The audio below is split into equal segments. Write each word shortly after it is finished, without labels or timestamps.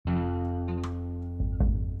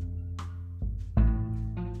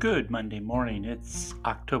Good Monday morning. It's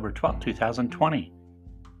October 12th, 2020.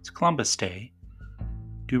 It's Columbus Day.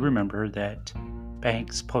 Do remember that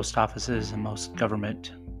banks, post offices, and most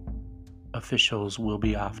government officials will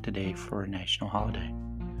be off today for a national holiday.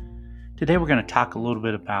 Today we're going to talk a little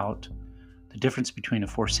bit about the difference between a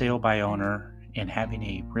for sale by owner and having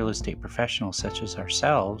a real estate professional such as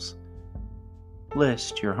ourselves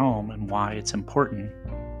list your home and why it's important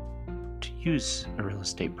to use a real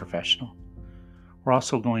estate professional. We're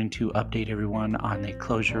also going to update everyone on the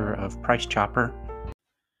closure of Price Chopper.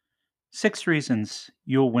 6 reasons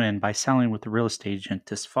you'll win by selling with a real estate agent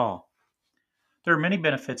this fall. There are many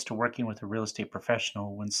benefits to working with a real estate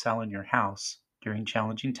professional when selling your house. During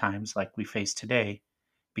challenging times like we face today,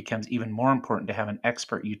 it becomes even more important to have an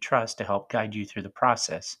expert you trust to help guide you through the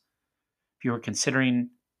process. If you are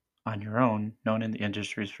considering on your own, known in the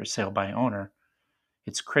industry as for sale by owner,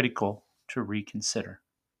 it's critical to reconsider.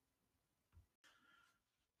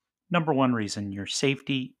 Number 1 reason, your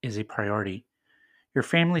safety is a priority. Your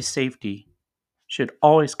family's safety should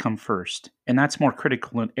always come first, and that's more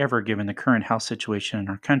critical than ever given the current health situation in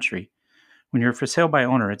our country. When you're for sale by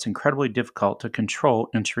owner, it's incredibly difficult to control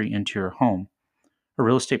entry into your home. A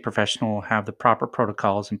real estate professional will have the proper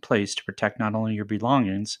protocols in place to protect not only your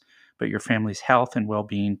belongings, but your family's health and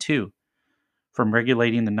well-being too. From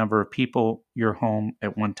regulating the number of people your home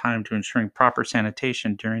at one time to ensuring proper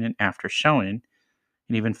sanitation during and after showing,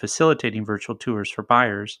 and even facilitating virtual tours for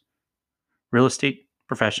buyers, real estate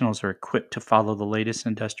professionals are equipped to follow the latest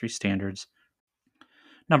industry standards.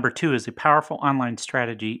 Number 2 is a powerful online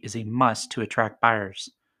strategy is a must to attract buyers.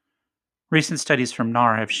 Recent studies from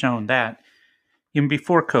NAR have shown that, even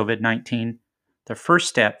before COVID-19, the first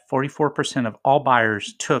step 44% of all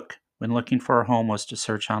buyers took when looking for a home was to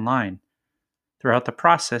search online. Throughout the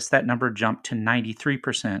process, that number jumped to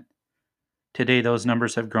 93%. Today, those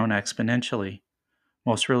numbers have grown exponentially.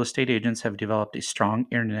 Most real estate agents have developed a strong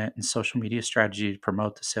internet and social media strategy to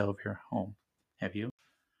promote the sale of your home. Have you?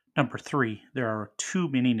 Number 3, there are too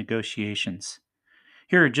many negotiations.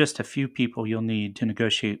 Here are just a few people you'll need to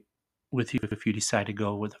negotiate with you if you decide to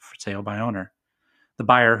go with a for sale by owner. The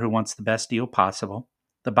buyer who wants the best deal possible,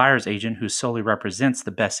 the buyer's agent who solely represents the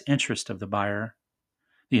best interest of the buyer,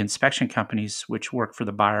 the inspection companies which work for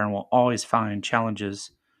the buyer and will always find challenges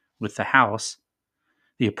with the house,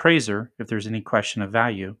 the appraiser if there's any question of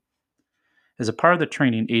value. As a part of the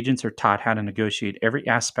training, agents are taught how to negotiate every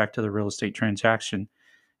aspect of the real estate transaction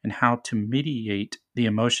and how to mediate the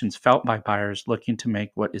emotions felt by buyers looking to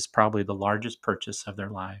make what is probably the largest purchase of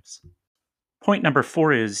their lives. Point number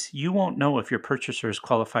 4 is you won't know if your purchaser is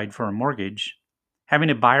qualified for a mortgage.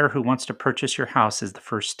 Having a buyer who wants to purchase your house is the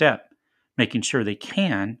first step. Making sure they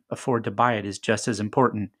can afford to buy it is just as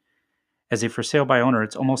important. As a for sale by owner,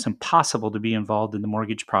 it's almost impossible to be involved in the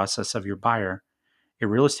mortgage process of your buyer. A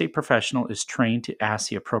real estate professional is trained to ask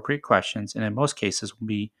the appropriate questions and in most cases will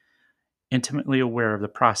be intimately aware of the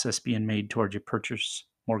process being made towards your purchase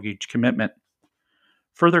mortgage commitment.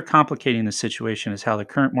 Further complicating the situation is how the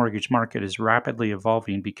current mortgage market is rapidly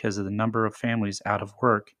evolving because of the number of families out of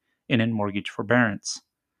work and in mortgage forbearance.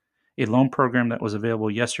 A loan program that was available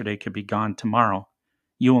yesterday could be gone tomorrow.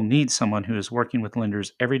 You will need someone who is working with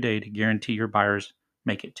lenders every day to guarantee your buyers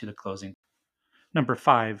make it to the closing. Number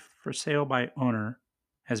 5, for sale by owner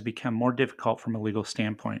has become more difficult from a legal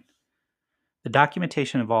standpoint. The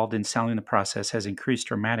documentation involved in selling the process has increased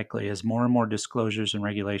dramatically as more and more disclosures and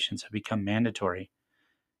regulations have become mandatory.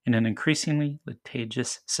 In an increasingly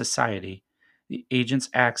litigious society, the agent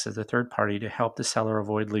acts as a third party to help the seller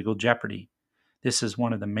avoid legal jeopardy. This is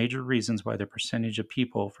one of the major reasons why the percentage of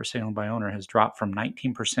people for sale by owner has dropped from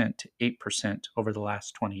 19% to 8% over the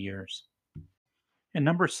last 20 years. And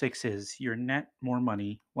number 6 is you're net more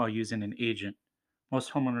money while using an agent.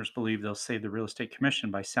 Most homeowners believe they'll save the real estate commission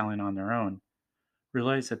by selling on their own.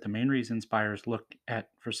 Realize that the main reasons buyers look at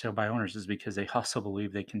for sale by owners is because they also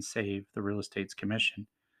believe they can save the real estate's commission.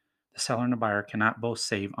 The seller and the buyer cannot both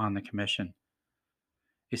save on the commission.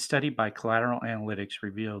 A study by Collateral Analytics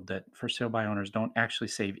revealed that for sale by owners don't actually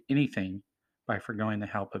save anything by foregoing the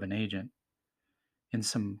help of an agent. In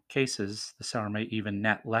some cases, the seller may even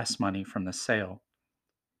net less money from the sale.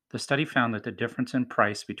 The study found that the difference in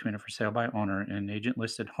price between a for sale by owner and an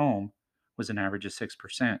agent-listed home was an average of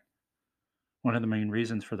 6%. One of the main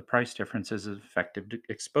reasons for the price difference is effective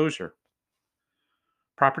exposure.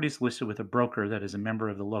 Properties listed with a broker that is a member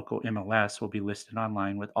of the local MLS will be listed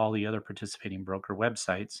online with all the other participating broker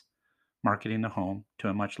websites, marketing the home to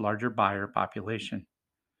a much larger buyer population.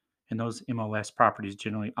 And those MLS properties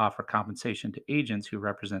generally offer compensation to agents who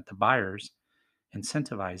represent the buyers,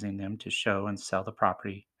 incentivizing them to show and sell the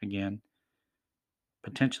property again,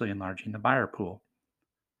 potentially enlarging the buyer pool.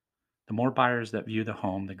 The more buyers that view the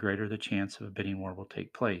home, the greater the chance of a bidding war will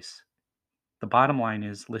take place. The bottom line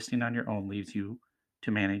is listing on your own leaves you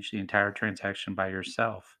to manage the entire transaction by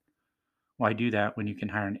yourself. Why do that when you can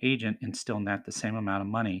hire an agent and still net the same amount of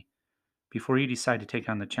money? Before you decide to take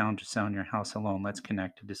on the challenge of selling your house alone, let's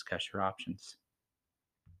connect to discuss your options.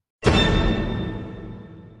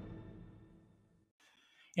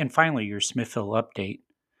 And finally, your Smithville update.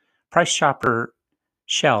 Price Chopper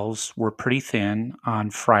shelves were pretty thin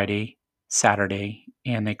on Friday, Saturday,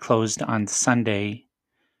 and they closed on Sunday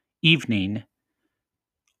evening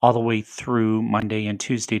all the way through Monday and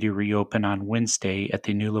Tuesday to reopen on Wednesday at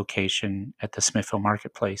the new location at the Smithville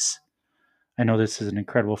Marketplace. I know this is an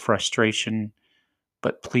incredible frustration,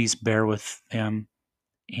 but please bear with them,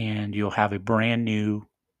 and you'll have a brand new,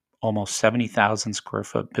 almost 70,000 square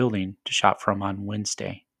foot building to shop from on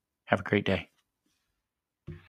Wednesday. Have a great day.